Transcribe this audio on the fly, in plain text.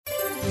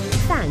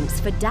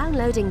Thanks for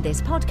downloading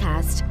this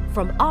podcast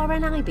from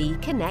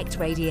RNIB Connect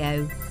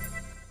Radio.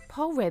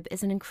 Paul Ribb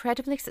is an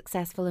incredibly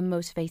successful and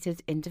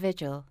motivated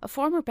individual, a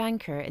former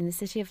banker in the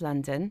City of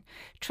London,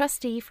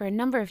 trustee for a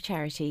number of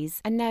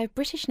charities, and now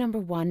British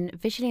 #1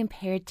 visually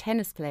impaired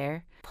tennis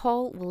player.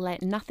 Paul will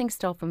let nothing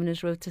stop him on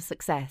his road to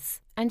success.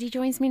 And he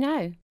joins me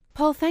now.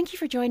 Paul, thank you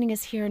for joining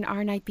us here on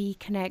RNIB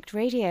Connect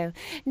Radio.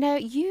 Now,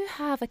 you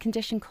have a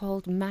condition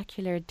called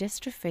macular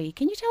dystrophy.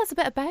 Can you tell us a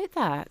bit about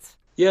that?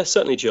 Yeah,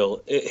 certainly,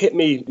 Jill. It hit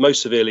me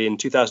most severely in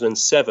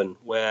 2007,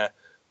 where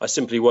I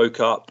simply woke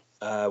up,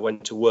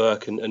 went to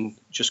work and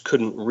just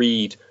couldn't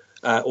read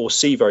or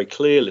see very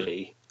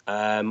clearly.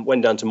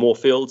 Went down to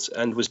Moorfields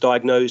and was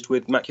diagnosed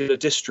with macular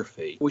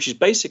dystrophy, which is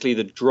basically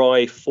the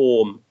dry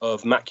form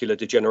of macular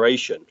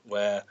degeneration,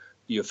 where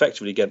you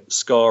effectively get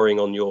scarring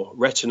on your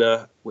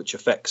retina, which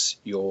affects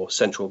your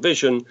central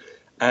vision,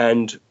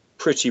 and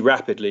pretty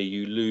rapidly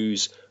you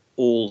lose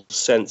all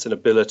sense and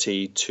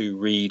ability to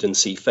read and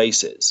see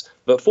faces.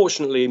 But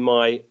fortunately,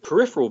 my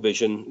peripheral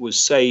vision was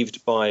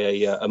saved by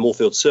a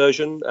Moorfield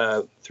surgeon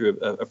through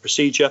a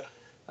procedure,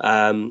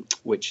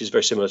 which is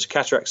very similar to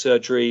cataract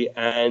surgery,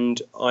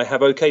 and I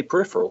have okay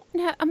peripheral.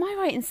 Now, am I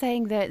right in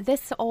saying that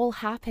this all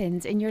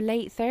happened in your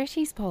late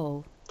 30s,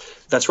 Paul?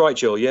 That's right,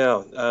 Jill.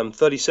 Yeah,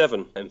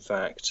 37, in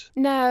fact.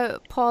 Now,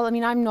 Paul,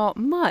 I'm not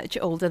much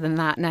older than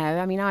that now.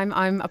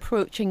 I'm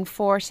approaching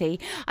 40.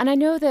 And I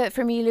know that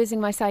for me, losing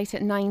my sight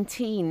at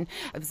 19,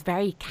 it was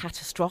very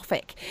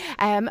catastrophic.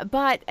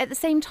 But at the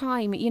same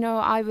time,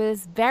 I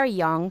was very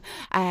young,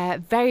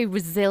 very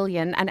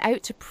resilient and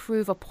out to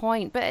prove a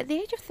point. But at the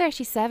age of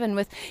 37,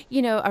 with,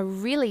 a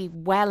really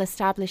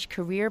well-established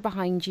career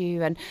behind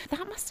you, and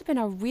that must have been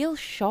a real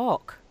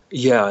shock.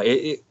 Yeah,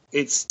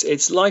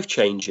 It's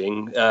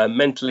life-changing,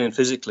 mentally and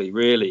physically,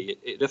 really.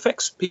 It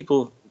affects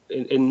people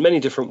in many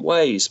different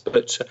ways.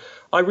 But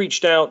I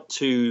reached out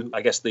to,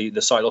 I guess,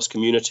 the sight loss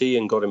community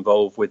and got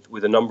involved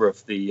with a number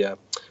of the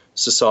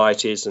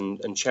societies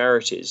and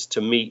charities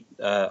to meet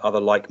other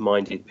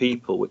like-minded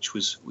people, which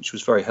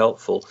was very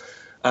helpful.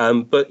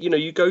 But,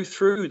 you go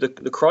through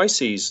the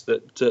crises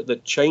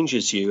that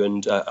changes you.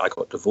 And I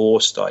got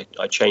divorced.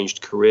 I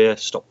changed career,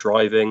 stopped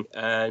driving.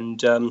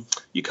 And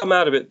you come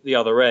out of it the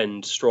other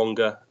end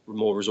stronger,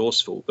 more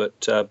resourceful.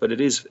 But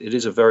it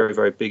is a very,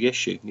 very big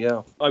issue.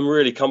 Yeah, I'm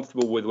really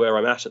comfortable with where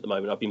I'm at the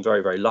moment. I've been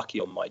very, very lucky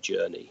on my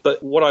journey.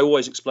 But what I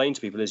always explain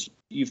to people is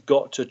you've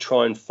got to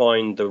try and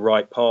find the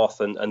right path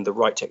and the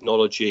right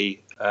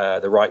technology,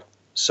 the right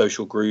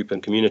social group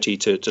and community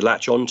to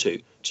latch onto,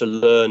 to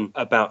learn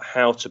about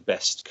how to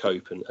best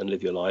cope and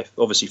live your life.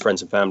 Obviously,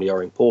 friends and family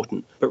are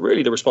important, but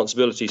really the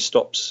responsibility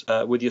stops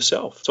with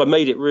yourself. So I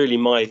made it really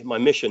my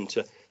mission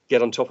to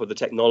get on top of the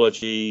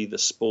technology, the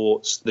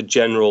sports, the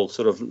general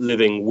sort of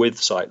living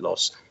with sight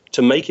loss,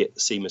 to make it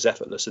seem as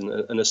effortless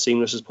and as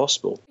seamless as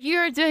possible.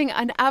 You're doing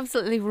an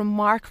absolutely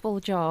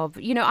remarkable job.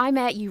 I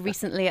met you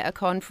recently at a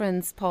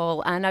conference,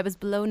 Paul, and I was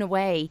blown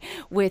away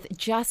with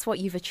just what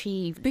you've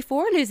achieved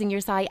before losing your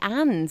sight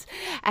and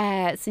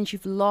since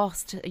you've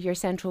lost your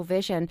central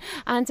vision.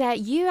 And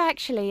you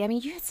actually,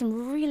 you had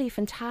some really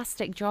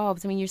fantastic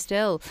jobs. You're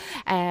still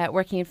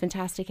working in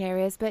fantastic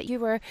areas, but you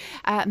were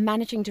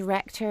managing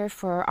director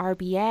for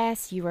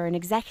RBS, you were an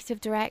executive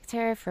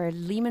director for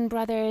Lehman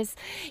Brothers.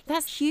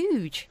 That's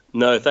huge.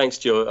 No, thanks,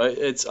 Joe.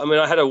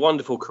 I had a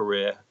wonderful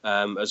career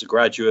as a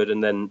graduate,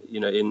 and then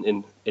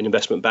in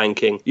investment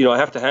banking. I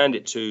have to hand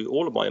it to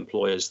all of my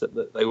employers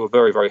that they were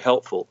very, very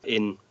helpful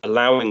in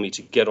allowing me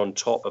to get on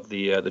top of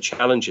the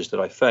challenges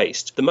that I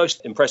faced. The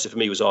most impressive for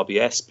me was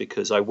RBS,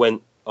 because I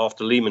went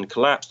after Lehman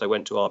collapsed. I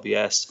went to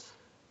RBS.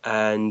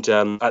 And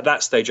at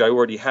that stage, I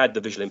already had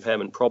the visual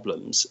impairment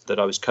problems that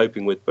I was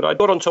coping with. But I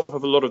got on top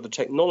of a lot of the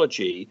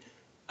technology.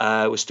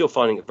 Was still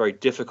finding it very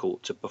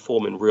difficult to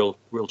perform in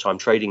real-time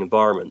trading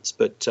environments.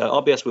 But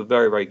RBS were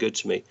very, very good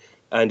to me.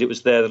 And it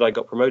was there that I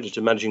got promoted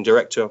to managing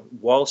director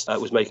whilst I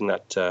was making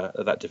that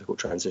difficult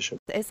transition.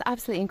 It's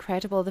absolutely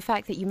incredible. The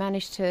fact that you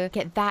managed to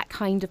get that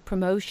kind of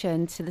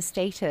promotion to the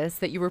status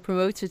that you were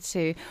promoted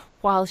to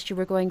whilst you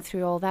were going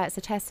through all that, it's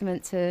a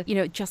testament to,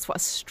 just what a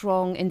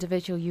strong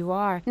individual you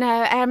are.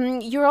 Now,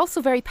 you're also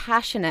very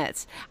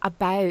passionate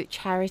about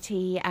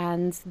charity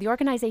and the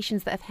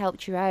organisations that have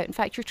helped you out. In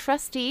fact, you're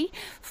trustee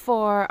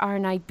for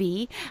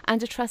RNIB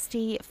and a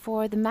trustee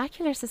for the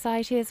Macular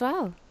Society as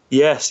well.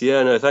 Yes,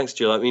 yeah, no, thanks,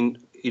 Jill.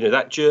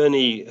 That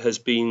journey has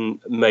been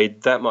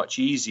made that much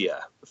easier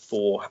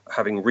for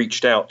having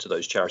reached out to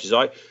those charities.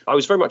 I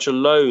was very much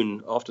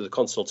alone after the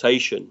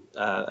consultation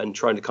and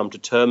trying to come to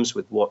terms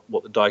with what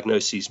the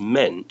diagnoses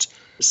meant.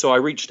 So I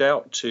reached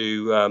out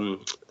to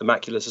the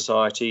Macular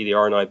Society, the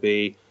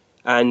RNIB,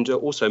 and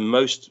also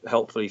most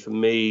helpfully for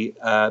me,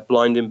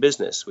 Blind in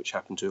Business, which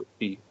happened to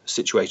be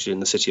situated in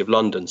the City of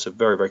London, so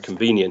very, very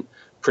convenient,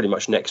 pretty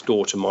much next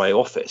door to my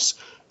office.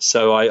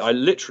 So I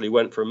literally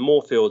went from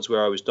Moorfields,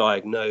 where I was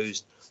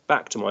diagnosed,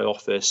 back to my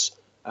office,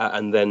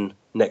 and then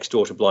next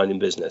door to Blind in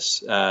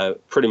Business,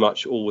 pretty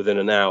much all within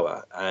an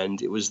hour.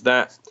 And it was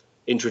that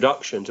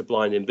introduction to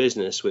Blind in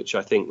Business which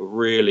I think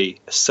really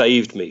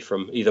saved me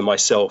from either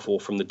myself or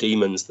from the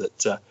demons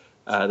that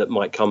that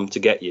might come to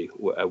get you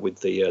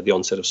with the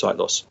onset of sight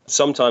loss.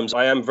 Sometimes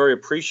I am very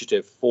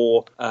appreciative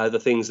for the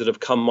things that have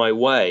come my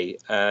way,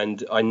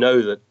 and I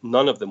know that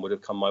none of them would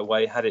have come my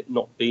way had it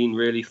not been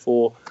really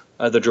for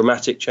the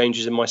dramatic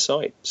changes in my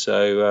sight.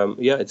 So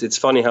it's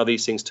funny how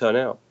these things turn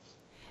out.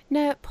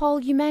 Now,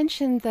 Paul, you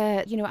mentioned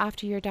that,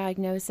 after your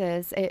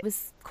diagnosis, it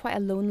was quite a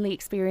lonely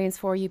experience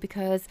for you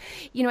because,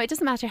 it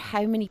doesn't matter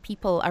how many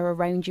people are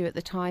around you at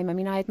the time. I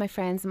mean, I had my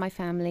friends and my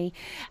family,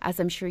 as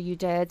I'm sure you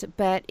did,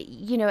 but,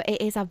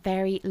 it is a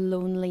very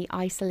lonely,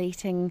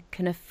 isolating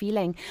kind of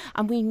feeling.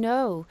 And we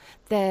know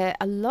that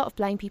a lot of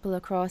blind people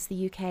across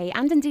the UK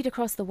and indeed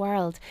across the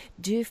world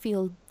do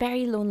feel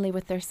very lonely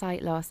with their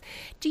sight loss.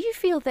 Do you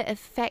feel that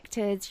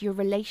affected your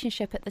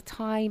relationship at the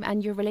time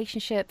and your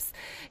relationships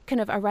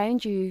kind of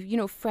around you,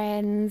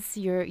 friends,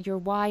 your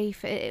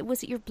wife?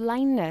 Was it your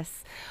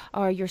blindness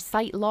or your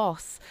sight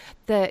loss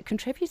that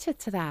contributed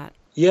to that?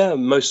 Yeah,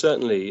 most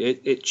certainly.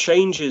 It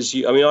changes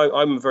you. I mean,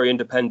 I'm a very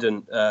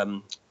independent,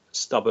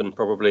 stubborn,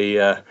 probably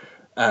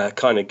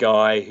kind of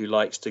guy who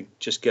likes to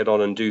just get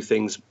on and do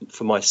things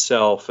for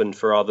myself and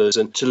for others.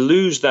 And to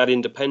lose that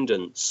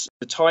independence,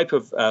 the type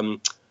of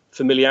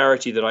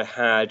familiarity that I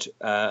had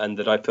and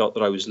that I felt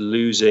that I was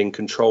losing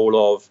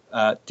control of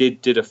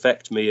did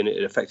affect me, and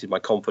it affected my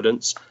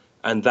confidence.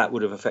 And that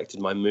would have affected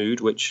my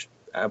mood, which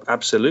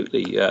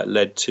absolutely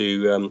led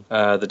to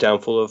the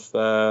downfall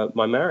of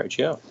my marriage,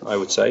 I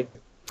would say.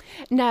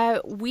 Now,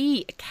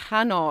 we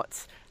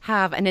cannot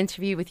have an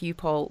interview with you,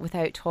 Paul,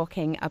 without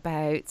talking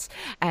about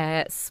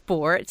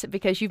sport,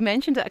 because you've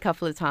mentioned it a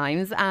couple of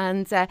times.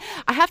 And I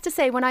have to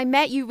say, when I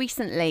met you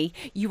recently,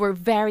 you were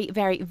very,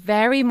 very,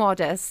 very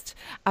modest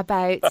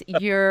about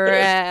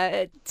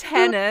your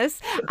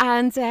tennis.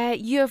 And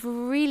you have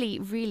really,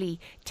 really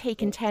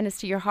taken tennis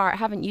to your heart,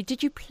 haven't you?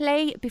 Did you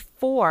play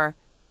before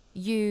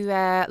you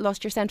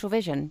lost your central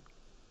vision?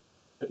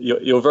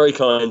 You're very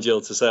kind, Jill,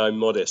 to say I'm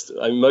modest.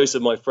 Most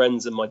of my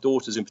friends and my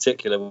daughters in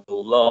particular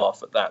will laugh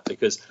at that,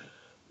 because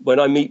when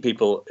I meet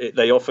people,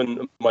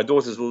 my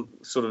daughters will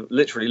sort of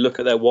literally look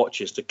at their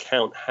watches to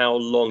count how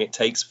long it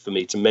takes for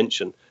me to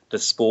mention the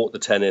sport, the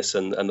tennis,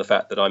 and the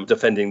fact that I'm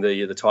defending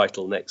the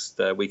title next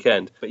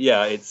weekend. But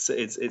yeah,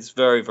 it's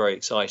very, very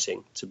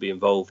exciting to be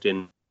involved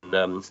in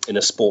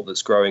a sport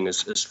that's growing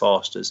as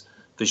fast as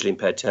visually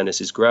impaired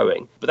tennis is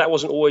growing. But that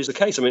wasn't always the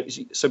case. I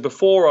mean, so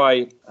before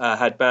I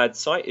had bad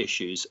sight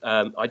issues,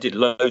 I did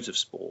loads of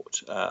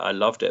sport. I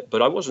loved it,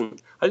 but I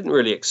didn't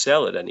really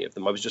excel at any of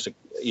them. I was just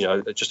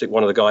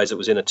one of the guys that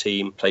was in a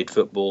team, played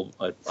football.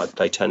 I'd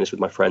play tennis with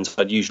my friends.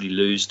 I'd usually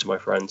lose to my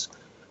friends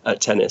at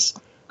tennis.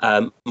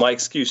 My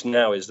excuse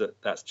now is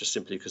that's just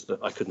simply because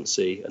I couldn't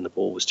see and the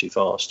ball was too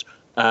fast.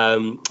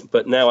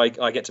 But now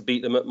I get to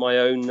beat them at my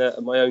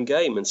own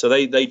game, and so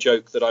they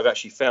joke that I've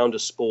actually found a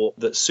sport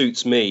that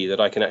suits me, that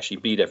I can actually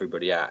beat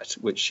everybody at,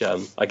 which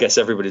I guess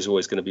everybody's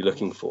always going to be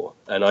looking for,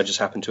 and I just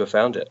happen to have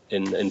found it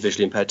in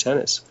visually impaired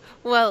tennis.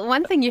 Well,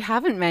 one thing you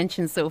haven't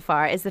mentioned so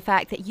far is the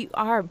fact that you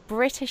are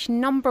British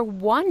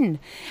 #1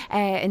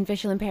 in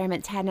visual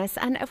impairment tennis,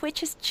 and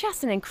which is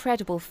just an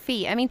incredible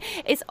feat. I mean,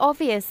 it's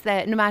obvious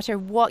that no matter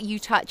what you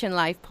touch in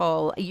life,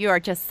 Paul, you are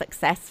just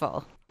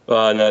successful.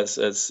 Well, no,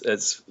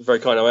 it's very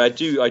kind. I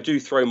mean, I do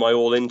throw my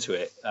all into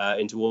it,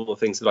 into all the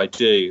things that I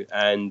do.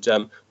 And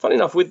funny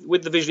enough,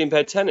 with the visually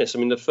impaired tennis, I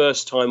mean, the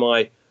first time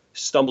I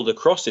stumbled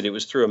across it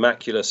was through a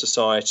Macular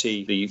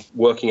Society, the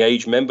working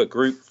age member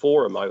group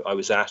forum I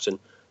was at, and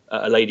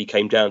a lady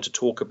came down to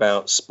talk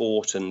about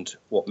sport and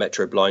what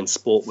Metro Blind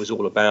sport was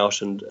all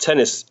about. And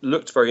tennis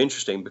looked very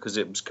interesting because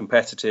it was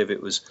competitive,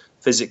 it was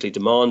physically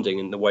demanding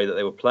in the way that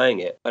they were playing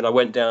it. And I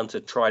went down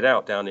to try it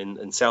out down in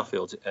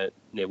Southfield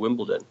near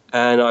Wimbledon.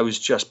 And I was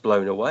just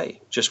blown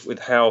away, just with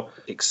how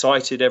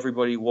excited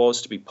everybody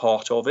was to be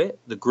part of it.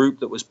 The group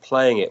that was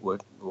playing it were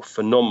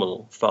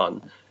phenomenal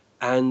fun.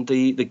 And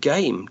the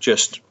game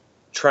just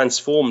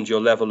transformed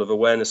your level of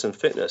awareness and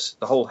fitness.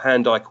 The whole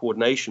hand-eye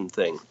coordination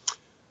thing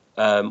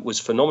was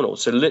phenomenal.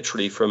 So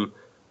literally from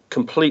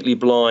completely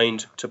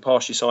blind to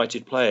partially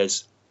sighted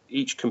players,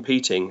 each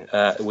competing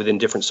within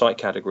different sight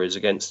categories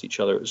against each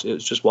other. It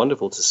was just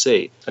wonderful to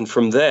see. And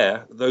from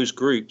there, those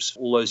groups,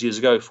 all those years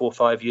ago, 4 or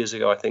 5 years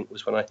ago, I think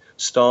was when I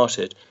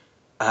started,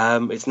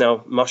 it's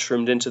now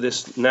mushroomed into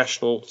this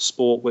national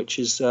sport, which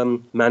is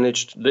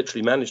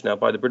literally managed now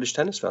by the British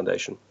Tennis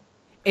Foundation.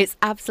 It's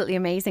absolutely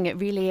amazing. It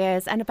really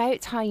is. And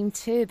about time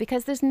too,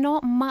 because there's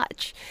not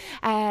much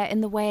in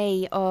the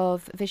way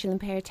of visual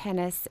impaired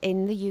tennis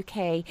in the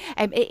UK.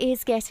 It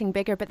is getting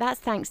bigger, but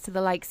that's thanks to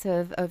the likes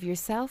of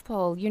yourself,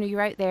 Paul. You know,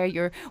 you're out there,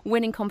 you're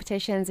winning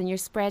competitions and you're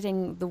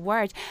spreading the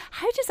word.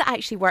 How does it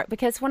actually work?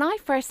 Because when I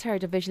first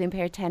heard of visually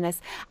impaired tennis,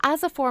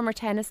 as a former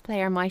tennis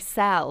player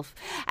myself,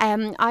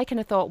 I kind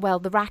of thought, well,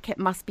 the racket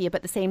must be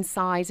about the same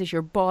size as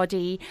your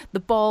body.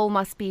 The ball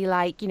must be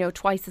like,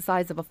 twice the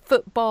size of a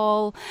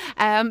football.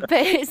 But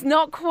it's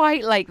not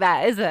quite like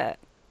that, is it?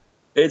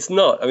 It's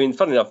not. I mean,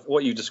 funny enough,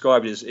 what you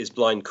described is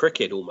blind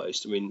cricket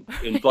almost. I mean,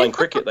 in blind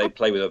cricket, they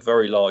play with a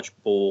very large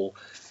ball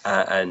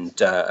and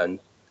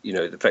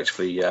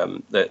effectively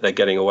they're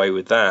getting away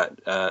with that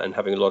and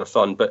having a lot of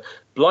fun. But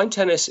blind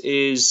tennis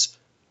is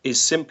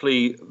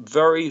simply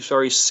very,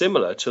 very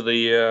similar to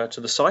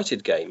the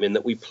sighted game in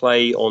that we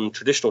play on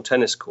traditional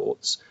tennis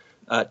courts,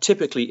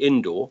 typically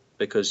indoor,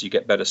 because you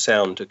get better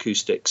sound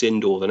acoustics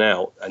indoor than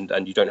out,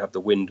 and you don't have the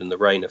wind and the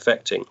rain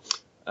affecting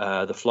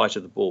the flight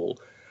of the ball.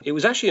 It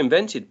was actually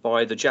invented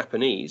by the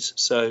Japanese,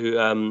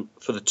 so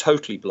for the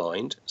totally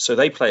blind. So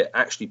they play it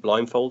actually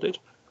blindfolded.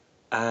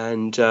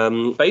 And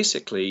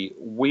basically,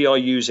 we are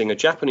using a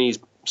Japanese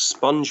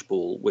sponge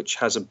ball, which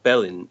has a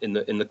bell in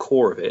the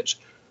core of it.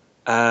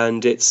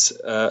 And it's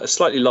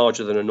slightly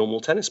larger than a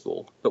normal tennis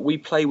ball. But we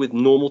play with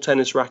normal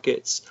tennis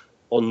rackets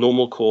on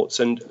normal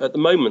courts. And at the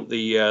moment,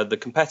 the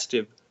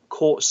competitive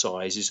court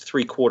size is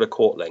 3/4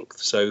 court length.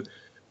 So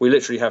we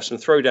literally have some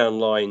throwdown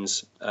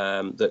lines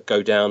that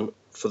go down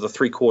for the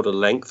 3/4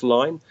 length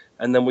line.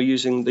 And then we're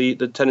using the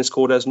tennis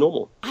court as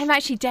normal. I'm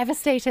actually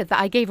devastated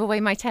that I gave away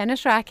my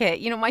tennis racket,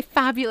 my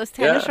fabulous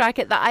tennis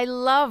racket that I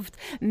loved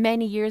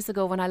many years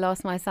ago when I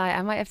lost my sight.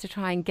 I might have to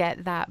try and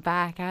get that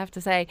back, I have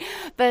to say.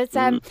 But,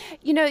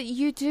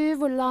 you do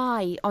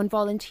rely on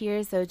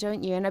volunteers though,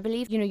 don't you? And I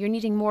believe, you're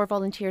needing more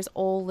volunteers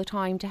all the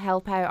time to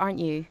help out, aren't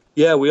you?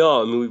 Yeah, we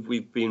are. I mean,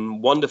 we've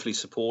been wonderfully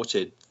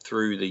supported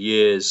through the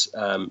years,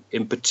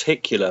 in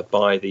particular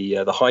by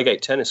the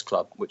Highgate Tennis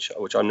Club, which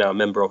I'm now a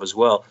member of as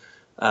well.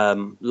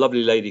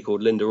 Lovely lady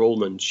called Linda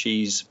Allman.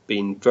 She's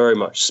been very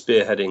much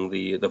spearheading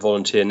the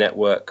volunteer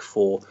network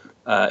for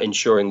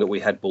ensuring that we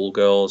had ball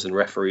girls and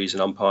referees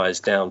and umpires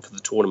down for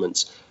the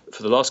tournaments.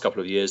 For the last couple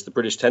of years, the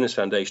British Tennis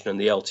Foundation and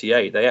the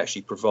LTA, they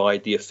actually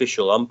provide the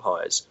official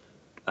umpires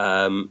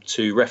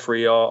to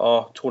referee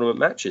our tournament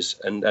matches.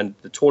 And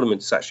the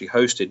tournament's actually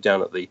hosted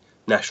down at the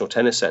National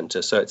Tennis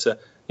Centre. So it's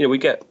we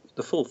get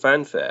the full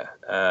fanfare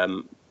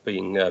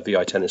being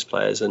VI tennis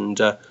players, and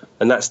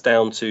that's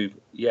down to,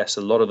 yes,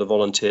 a lot of the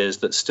volunteers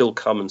that still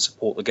come and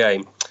support the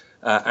game,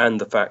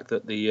 and the fact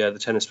that the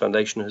Tennis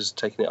Foundation has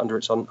taken it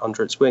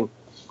under its wing.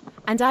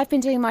 And I've been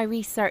doing my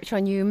research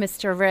on you,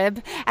 Mr.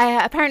 Rib.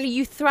 Apparently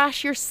you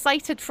thrash your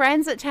sighted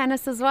friends at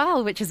tennis as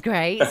well, which is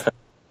great.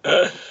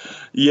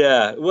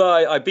 Yeah, well,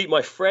 I beat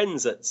my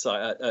friends at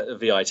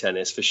VI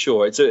tennis for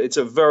sure. It's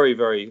a very,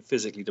 very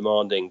physically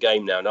demanding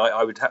game now, and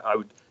I would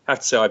have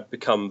to say I've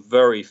become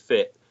very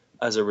fit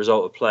as a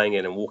result of playing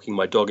it and walking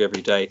my dog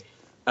every day.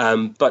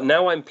 But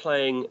now I'm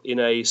playing in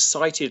a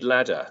sighted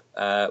ladder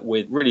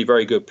with really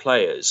very good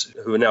players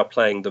who are now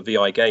playing the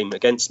VI game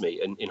against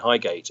me in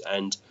Highgate,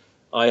 and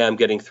I am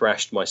getting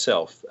thrashed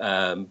myself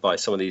by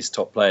some of these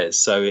top players.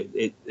 So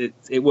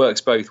it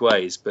works both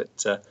ways,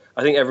 but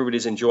I think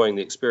everybody's enjoying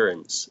the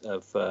experience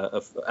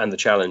and the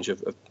challenge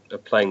of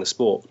playing the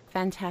sport.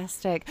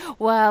 Fantastic.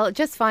 Well,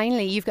 just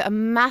finally, you've got a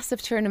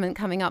massive tournament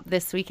coming up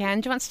this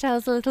weekend. Do you want to tell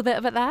us a little bit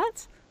about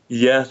that?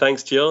 Yeah,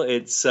 thanks, Jill.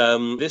 It's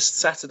this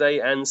Saturday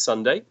and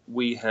Sunday.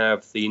 We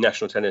have the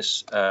National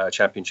Tennis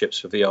Championships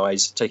for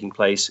VIs taking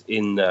place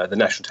in the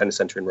National Tennis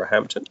Centre in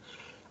Roehampton.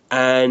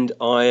 And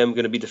I am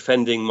going to be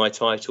defending my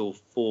title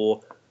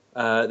for,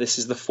 this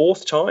is the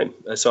 4th time.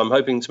 So I'm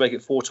hoping to make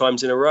it 4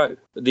 times in a row.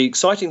 The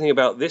exciting thing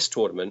about this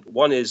tournament,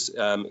 one is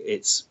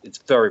it's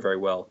very, very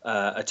well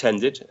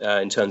attended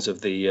in terms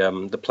of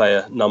the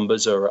player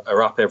numbers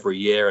are up every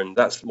year. And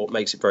that's what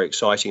makes it very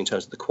exciting in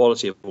terms of the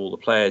quality of all the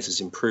players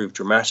has improved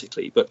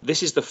dramatically. But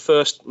this is the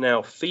first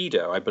now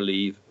feeder, I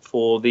believe,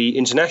 for the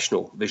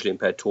international visually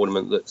impaired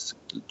tournament that's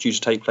due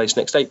to take place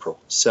next April.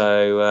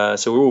 So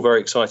we're all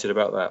very excited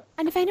about that.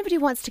 And if anybody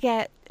wants to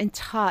get in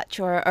touch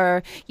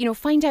or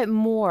find out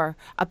more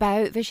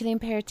about visually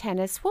impaired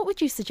tennis, what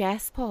would you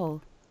suggest,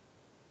 Paul?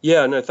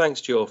 Yeah, no,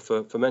 thanks, Jill,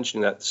 for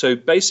mentioning that. So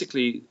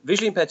basically,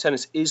 visually impaired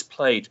tennis is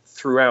played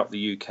throughout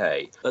the UK.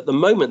 At the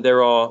moment,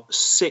 there are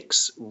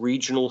 6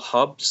 regional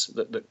hubs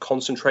that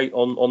concentrate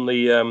on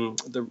the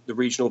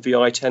regional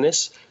VI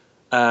tennis.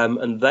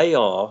 And they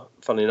are,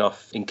 funnily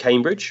enough, in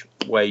Cambridge,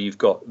 where you've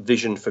got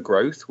Vision for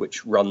Growth,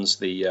 which runs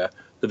the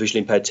visually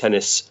impaired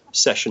tennis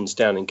sessions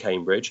down in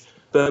Cambridge,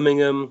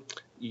 Birmingham,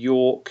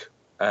 York,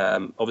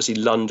 obviously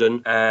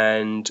London,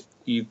 and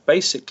you've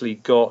basically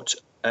got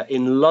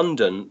in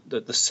London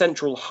the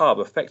central hub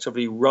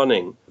effectively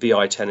running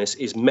VI tennis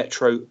is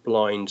Metro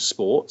Blind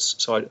Sports.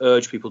 So I'd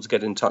urge people to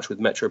get in touch with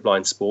Metro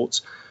Blind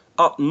Sports.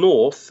 Up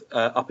north,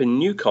 up in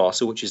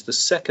Newcastle, which is the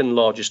second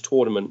largest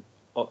tournament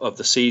of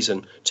the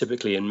season,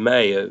 typically in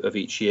May of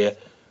each year.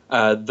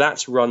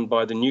 That's run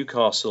by the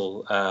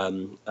Newcastle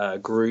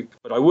group.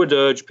 But I would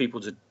urge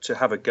people to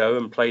have a go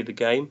and play the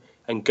game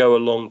and go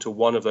along to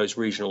one of those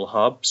regional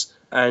hubs.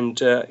 And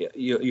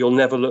you'll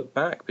never look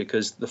back,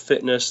 because the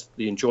fitness,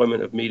 the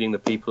enjoyment of meeting the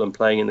people and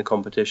playing in the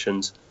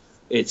competitions,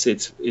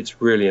 it's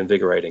really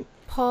invigorating.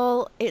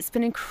 Paul, it's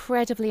been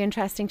incredibly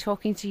interesting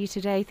talking to you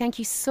today. Thank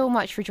you so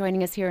much for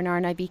joining us here on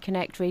RNIB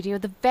Connect Radio.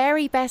 The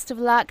very best of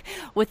luck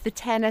with the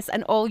tennis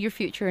and all your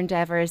future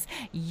endeavours.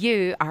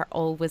 You are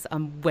always a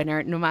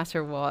winner, no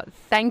matter what.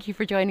 Thank you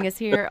for joining us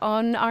here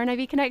on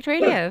RNIB Connect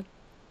Radio.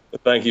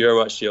 Thank you very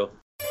much, Jill.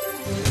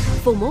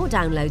 For more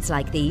downloads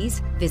like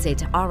these, visit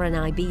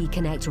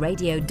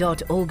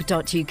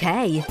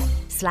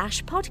rnibconnectradio.org.uk.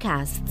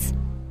 rnib.org.uk/podcasts.